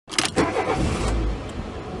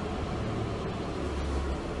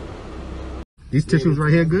These tissues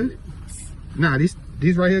right here good? Nah,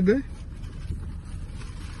 these right here good?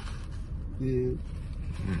 Yeah.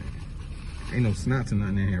 Ain't no snots or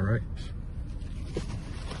nothing in here, right?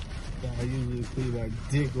 I usually clean like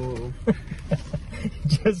dick off.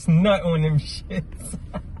 Just nut on them shits.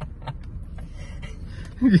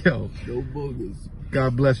 Yo, No boogers.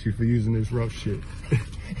 God bless you for using this rough shit.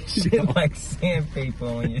 Shit like sandpaper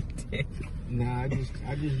on your dick. Nah, I just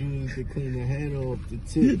use it to clean the head off the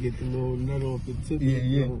tip, get the little nut off the tip.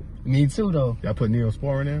 Yeah. Me too, though. Y'all put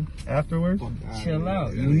Neosporin in afterwards? Chill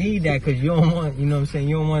out. You need that because you don't want, you know what I'm saying?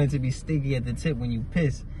 You don't want it to be sticky at the tip when you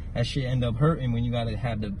piss. That shit end up hurting when you gotta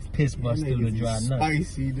have the piss bust through the dry nut.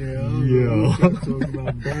 Spicy there. Yo. Talking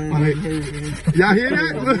about burning, hurting. Y'all hear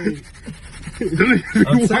that?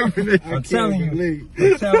 I'm telling you,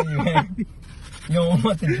 man. You don't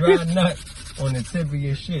want the dry nut on the tip of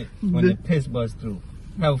your shit when the piss bust through.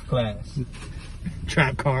 Health class.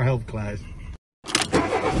 Trap car health class.